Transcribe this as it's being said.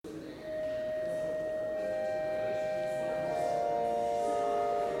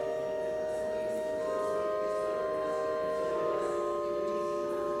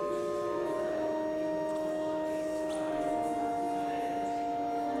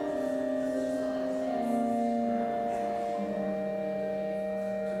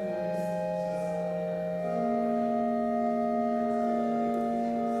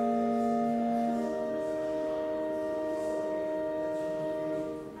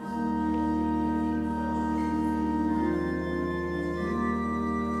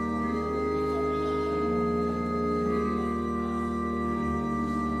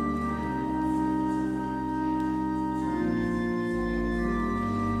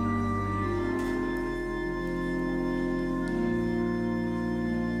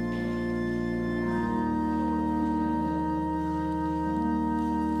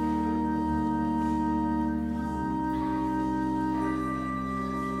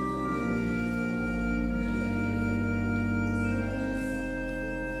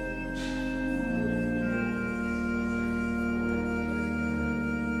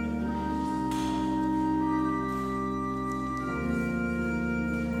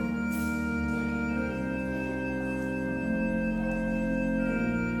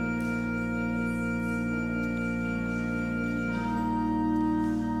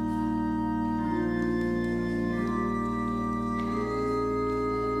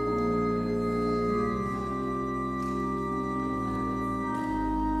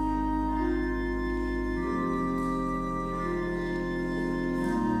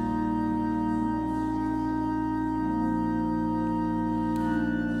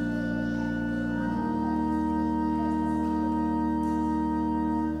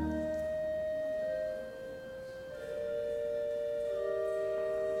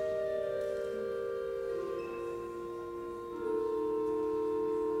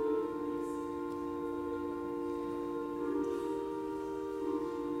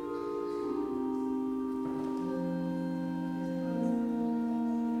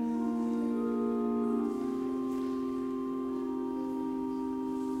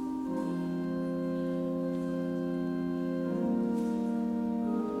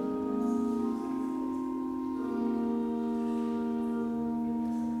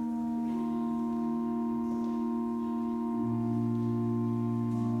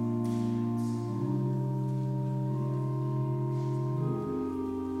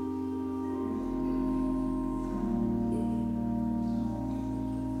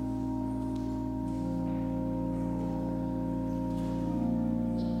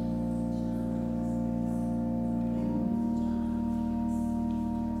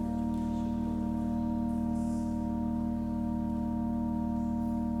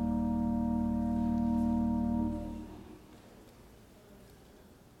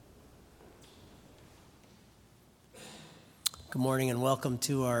Good morning and welcome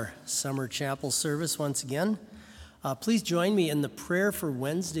to our summer chapel service once again. Please join me in the prayer for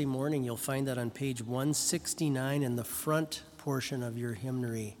Wednesday morning. You'll find that on page 169 in the front portion of your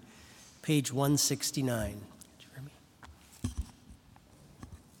hymnary. Page 169. Did you hear me?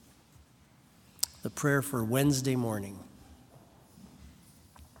 The prayer for Wednesday morning.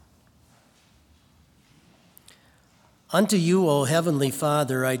 Unto you, O Heavenly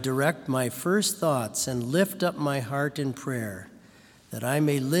Father, I direct my first thoughts and lift up my heart in prayer, that I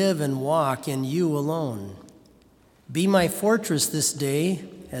may live and walk in you alone. Be my fortress this day,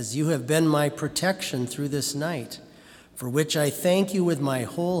 as you have been my protection through this night, for which I thank you with my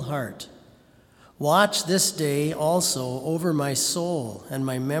whole heart. Watch this day also over my soul and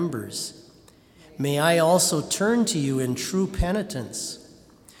my members. May I also turn to you in true penitence.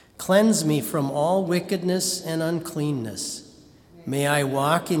 Cleanse me from all wickedness and uncleanness. May I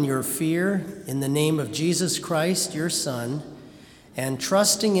walk in your fear in the name of Jesus Christ, your Son, and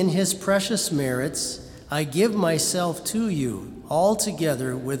trusting in his precious merits, I give myself to you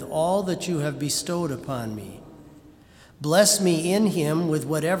altogether with all that you have bestowed upon me. Bless me in him with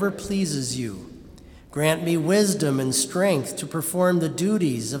whatever pleases you. Grant me wisdom and strength to perform the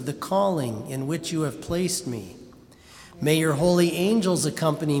duties of the calling in which you have placed me. May your holy angels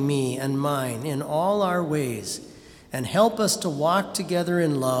accompany me and mine in all our ways, and help us to walk together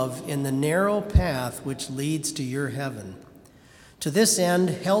in love in the narrow path which leads to your heaven. To this end,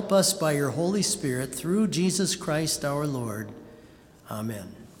 help us by your Holy Spirit through Jesus Christ our Lord.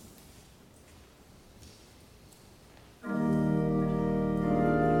 Amen.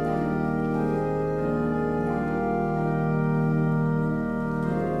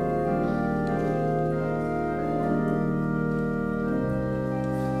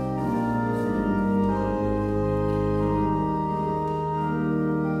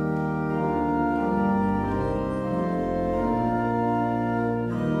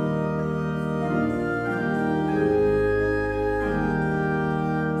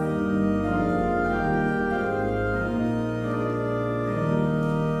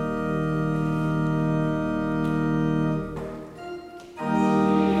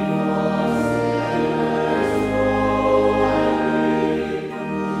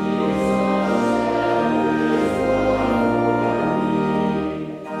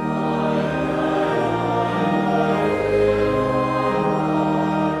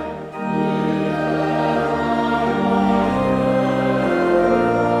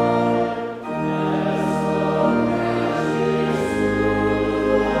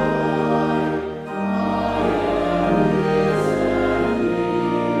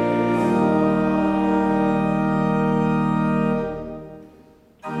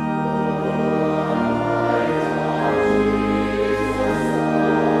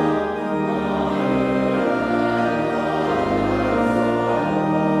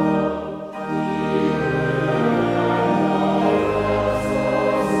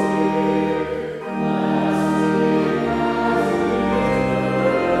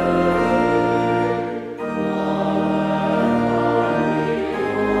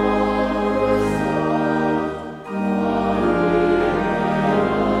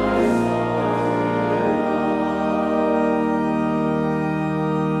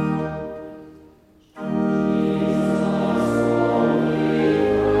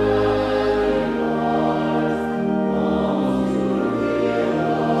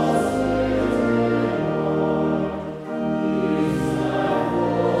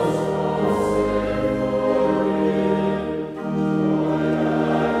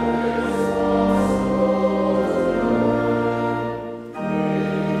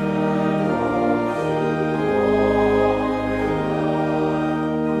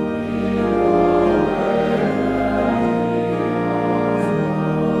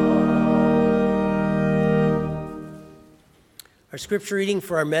 Our scripture reading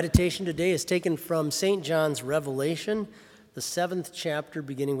for our meditation today is taken from St. John's Revelation, the 7th chapter,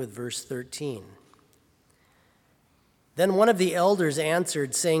 beginning with verse 13. Then one of the elders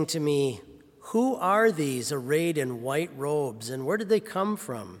answered, saying to me, "Who are these arrayed in white robes, and where did they come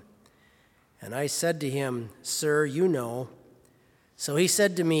from?" And I said to him, "Sir, you know." So he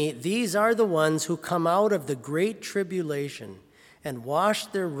said to me, "These are the ones who come out of the great tribulation, and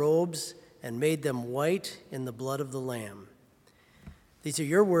washed their robes and made them white in the blood of the Lamb." These are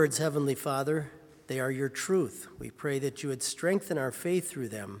your words, Heavenly Father. They are your truth. We pray that you would strengthen our faith through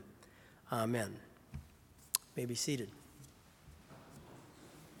them. Amen. You may be seated.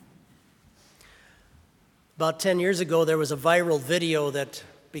 About 10 years ago, there was a viral video that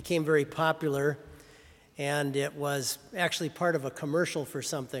became very popular, and it was actually part of a commercial for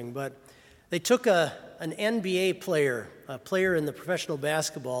something. But They took an NBA player, a player in the Professional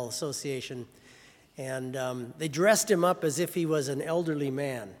Basketball Association, and they dressed him up as if he was an elderly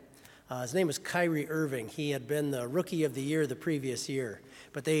man. His name was Kyrie Irving. He had been the Rookie of the Year the previous year.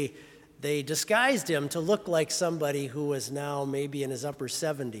 But they disguised him to look like somebody who was now maybe in his upper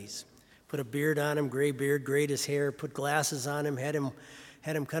 70s. Put a beard on him, gray beard, grayed his hair, put glasses on him, had him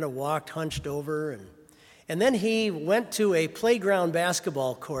kind of walked hunched over. And then he went to a playground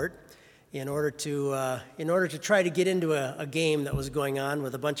basketball court in order to try to get into a game that was going on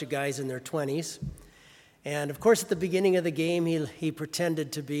with a bunch of guys in their 20s. And of course, at the beginning of the game, he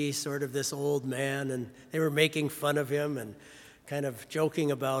pretended to be sort of this old man, and they were making fun of him and kind of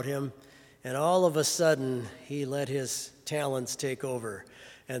joking about him. And all of a sudden, he let his talents take over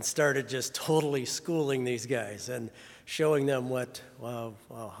and started just totally schooling these guys and showing them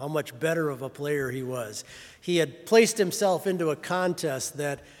how much better of a player he was. He had placed himself into a contest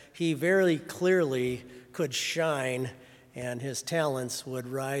that he very clearly could shine, and his talents would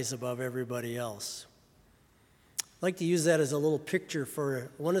rise above everybody else. I'd like to use that as a little picture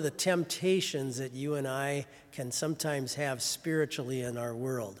for one of the temptations that you and I can sometimes have spiritually in our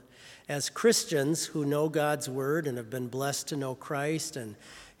world. As Christians who know God's Word and have been blessed to know Christ and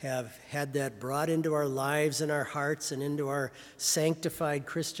have had that brought into our lives and our hearts and into our sanctified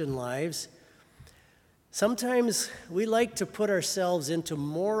Christian lives, sometimes we like to put ourselves into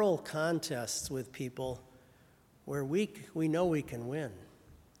moral contests with people where we know we can win,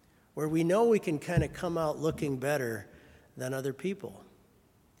 where we know we can kind of come out looking better than other people.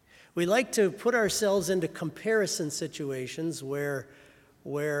 We like to put ourselves into comparison situations where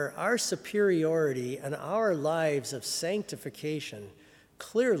our superiority and our lives of sanctification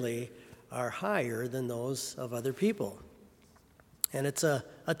clearly are higher than those of other people. And it's a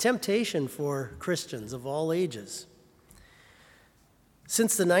temptation for Christians of all ages.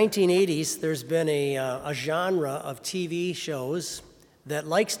 Since the 1980s, there's been a genre of TV shows that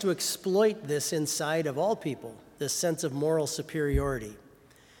likes to exploit this inside of all people, this sense of moral superiority.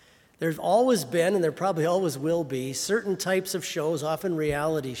 There's always been, and there probably always will be, certain types of shows, often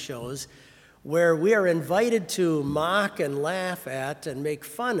reality shows, where we are invited to mock and laugh at and make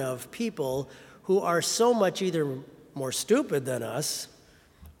fun of people who are so much either more stupid than us,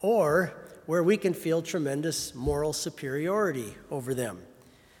 or where we can feel tremendous moral superiority over them.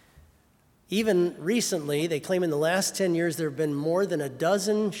 Even recently, they claim in the last 10 years there have been more than a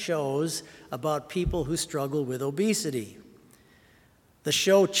dozen shows about people who struggle with obesity. The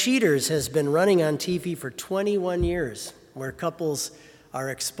show Cheaters has been running on TV for 21 years, where couples are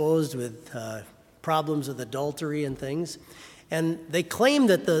exposed with problems with adultery and things. And they claim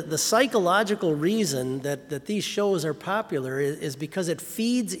that the psychological reason that these shows are popular is because it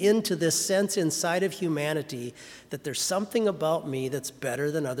feeds into this sense inside of humanity that there's something about me that's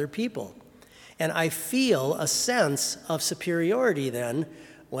better than other people. And I feel a sense of superiority then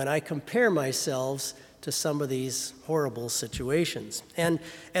when I compare myself to some of these horrible situations. And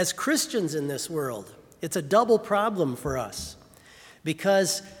as Christians in this world, it's a double problem for us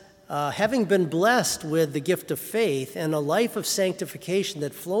because having been blessed with the gift of faith and a life of sanctification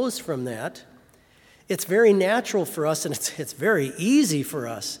that flows from that, it's very natural for us and it's very easy for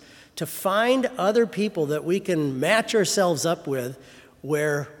us to find other people that we can match ourselves up with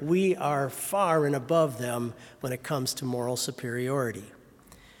where we are far and above them when it comes to moral superiority.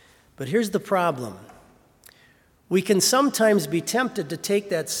 But here's the problem. We can sometimes be tempted to take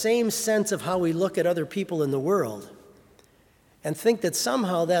that same sense of how we look at other people in the world and think that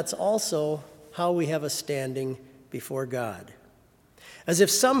somehow that's also how we have a standing before God. As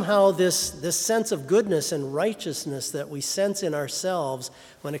if somehow this sense of goodness and righteousness that we sense in ourselves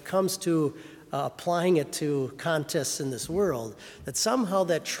when it comes to applying it to contests in this world, that somehow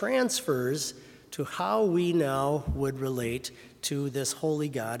that transfers to how we now would relate to this holy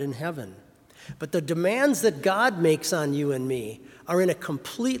God in heaven. But the demands that God makes on you and me are in a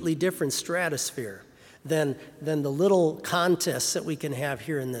completely different stratosphere than the little contests that we can have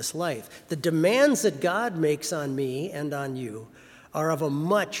here in this life. The demands that God makes on me and on you are of a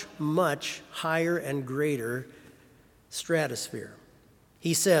much, much higher and greater stratosphere.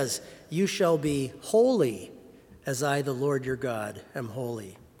 He says, "You shall be holy as I, the Lord your God, am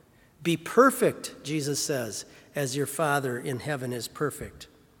holy." Be perfect, Jesus says, as your Father in heaven is perfect.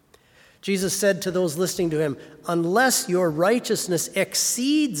 Jesus said to those listening to him, "Unless your righteousness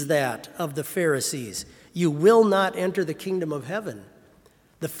exceeds that of the Pharisees, you will not enter the kingdom of heaven."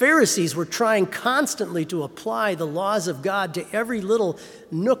 The Pharisees were trying constantly to apply the laws of God to every little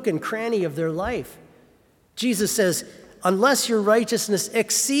nook and cranny of their life. Jesus says, unless your righteousness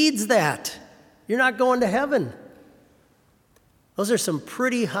exceeds that, you're not going to heaven. Those are some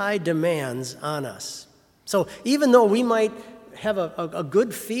pretty high demands on us. So even though we might have a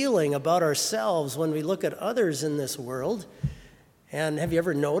good feeling about ourselves when we look at others in this world, and have you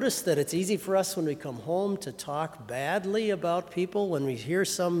ever noticed that it's easy for us when we come home to talk badly about people? When we hear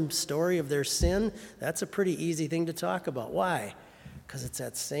some story of their sin, that's a pretty easy thing to talk about. Why? Because it's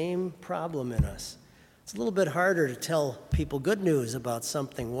that same problem in us. It's a little bit harder to tell people good news about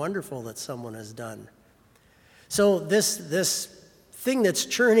something wonderful that someone has done. So this thing that's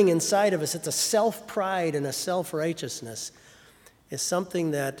churning inside of us, it's a self-pride and a self-righteousness, is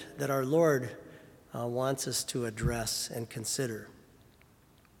something that our Lord wants us to address and consider.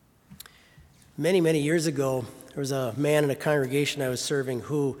 Many, many years ago, there was a man in a congregation I was serving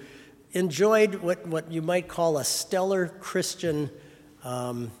who enjoyed what you might call a stellar Christian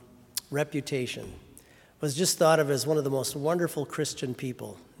reputation. Was just thought of as one of the most wonderful Christian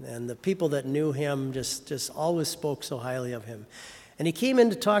people. And the people that knew him just always spoke so highly of him. And he came in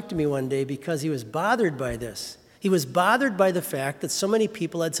to talk to me one day because he was bothered by this. He was bothered by the fact that so many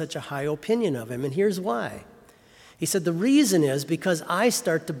people had such a high opinion of him. And here's why. He said, the reason is because I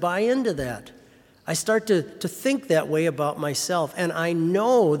start to buy into that. I start to think that way about myself. And I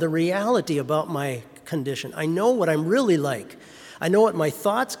know the reality about my condition. I know what I'm really like. I know what my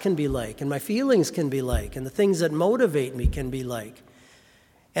thoughts can be like, and my feelings can be like, and the things that motivate me can be like.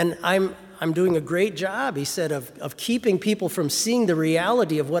 And I'm doing a great job, he said, of keeping people from seeing the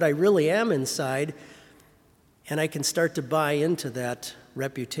reality of what I really am inside, and I can start to buy into that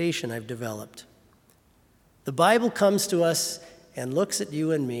reputation I've developed. The Bible comes to us and looks at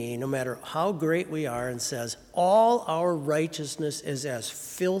you and me, no matter how great we are, and says, all our righteousness is as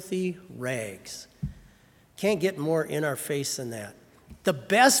filthy rags. Can't get more in our face than that. The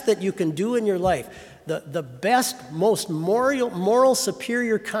best that you can do in your life, the best, most moral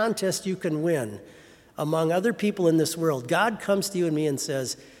superior contest you can win among other people in this world, God comes to you and me and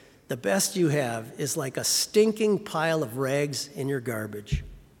says, the best you have is like a stinking pile of rags in your garbage.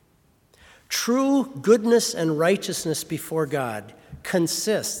 True goodness and righteousness before God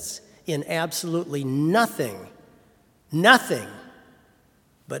consists in absolutely nothing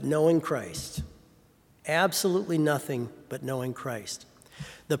but knowing Christ. Absolutely nothing but knowing Christ.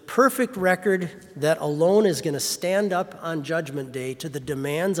 The perfect record that alone is going to stand up on Judgment Day to the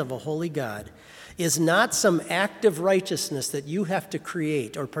demands of a holy God is not some act of righteousness that you have to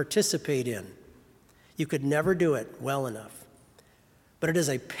create or participate in. You could never do it well enough. But it is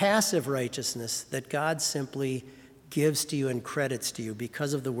a passive righteousness that God simply gives to you and credits to you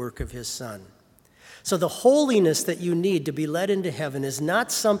because of the work of his Son. So the holiness that you need to be led into heaven is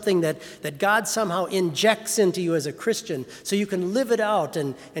not something that God somehow injects into you as a Christian so you can live it out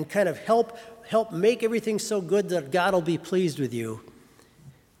and kind of help make everything so good that God will be pleased with you.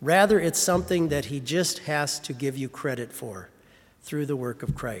 Rather, it's something that he just has to give you credit for through the work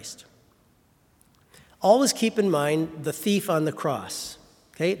of Christ. Always keep in mind the thief on the cross.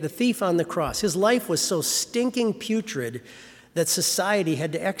 Okay? The thief on the cross. His life was so stinking putrid that society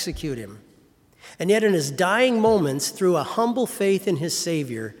had to execute him. And yet in his dying moments, through a humble faith in his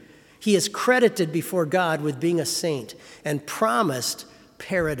Savior, he is credited before God with being a saint and promised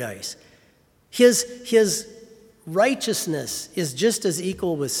paradise. His righteousness is just as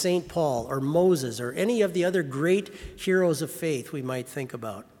equal with St. Paul or Moses or any of the other great heroes of faith we might think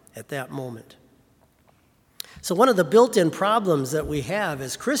about at that moment. So one of the built-in problems that we have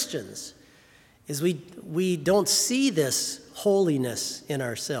as Christians is we don't see this holiness in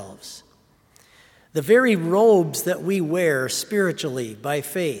ourselves. The very robes that we wear spiritually by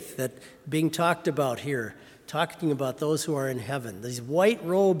faith that being talked about here, talking about those who are in heaven, these white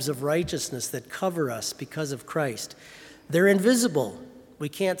robes of righteousness that cover us because of Christ, they're invisible. We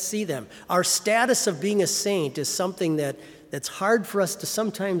can't see them. Our status of being a saint is something that's hard for us to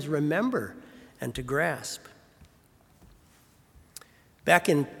sometimes remember and to grasp. Back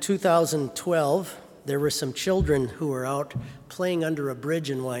in 2012, there were some children who were out playing under a bridge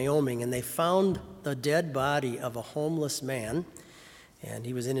in Wyoming, and they found the dead body of a homeless man, and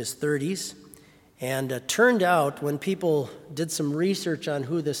he was in his 30s. And it turned out, when people did some research on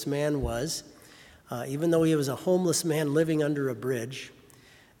who this man was, even though he was a homeless man living under a bridge,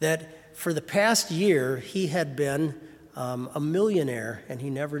 that for the past year he had been a millionaire, and he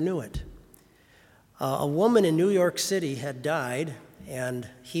never knew it. A woman in New York City had died, and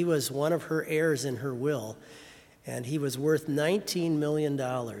he was one of her heirs in her will, and he was worth $19 million,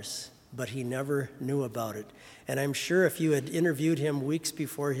 but he never knew about it. And I'm sure if you had interviewed him weeks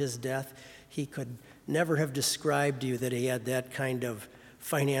before his death, he could never have described to you that he had that kind of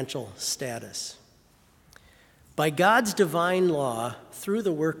financial status. By God's divine law, through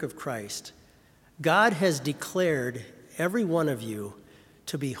the work of Christ, God has declared every one of you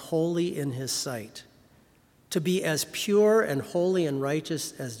to be holy in his sight, to be as pure and holy and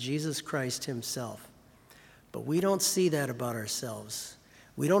righteous as Jesus Christ himself. But we don't see that about ourselves.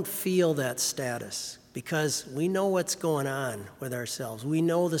 We don't feel that status because we know what's going on with ourselves. We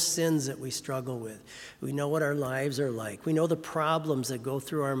know the sins that we struggle with. We know what our lives are like. We know the problems that go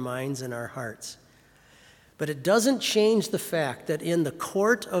through our minds and our hearts. But it doesn't change the fact that in the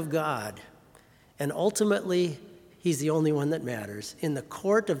court of God, and ultimately, he's the only one that matters, in the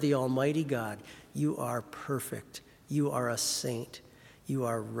court of the Almighty God, you are perfect. You are a saint. You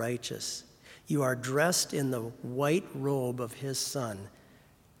are righteous. You are dressed in the white robe of his Son.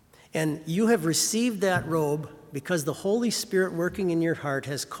 And you have received that robe because the Holy Spirit working in your heart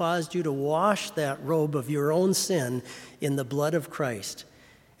has caused you to wash that robe of your own sin in the blood of Christ.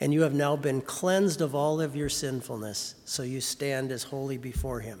 And you have now been cleansed of all of your sinfulness, so you stand as holy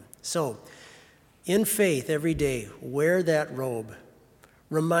before him. So, in faith every day, wear that robe.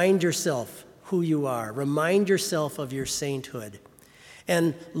 Remind yourself who you are. Remind yourself of your sainthood.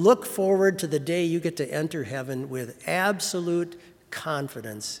 And look forward to the day you get to enter heaven with absolute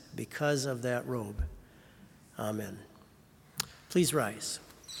confidence because of that robe. Amen. Please rise.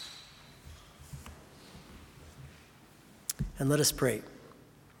 And let us pray.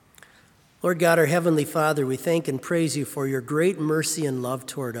 Lord God, our Heavenly Father, we thank and praise you for your great mercy and love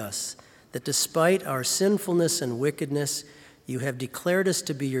toward us, that despite our sinfulness and wickedness, you have declared us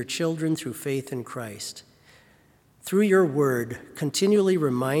to be your children through faith in Christ. Through your word, continually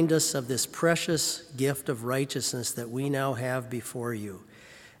remind us of this precious gift of righteousness that we now have before you,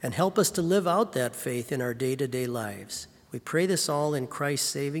 and help us to live out that faith in our day-to-day lives. We pray this all in Christ's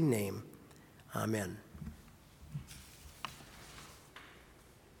saving name. Amen.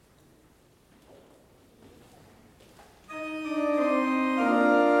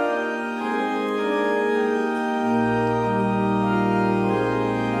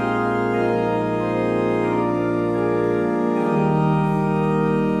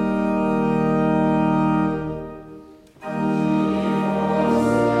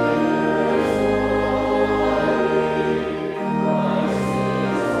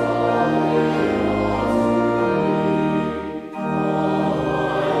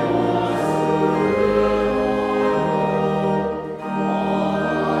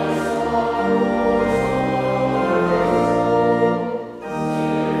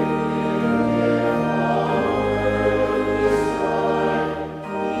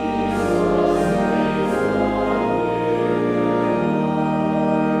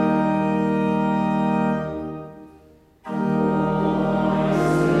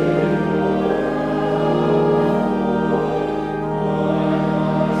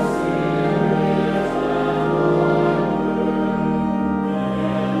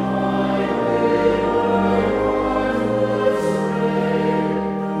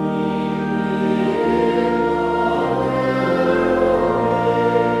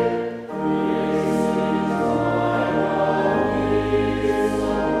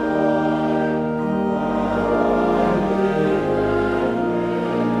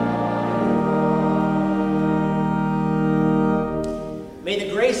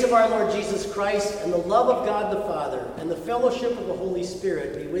 Of our Lord Jesus Christ and the love of God the Father and the fellowship of the Holy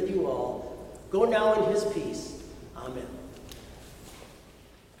Spirit be with you all. Go now in his peace. Amen.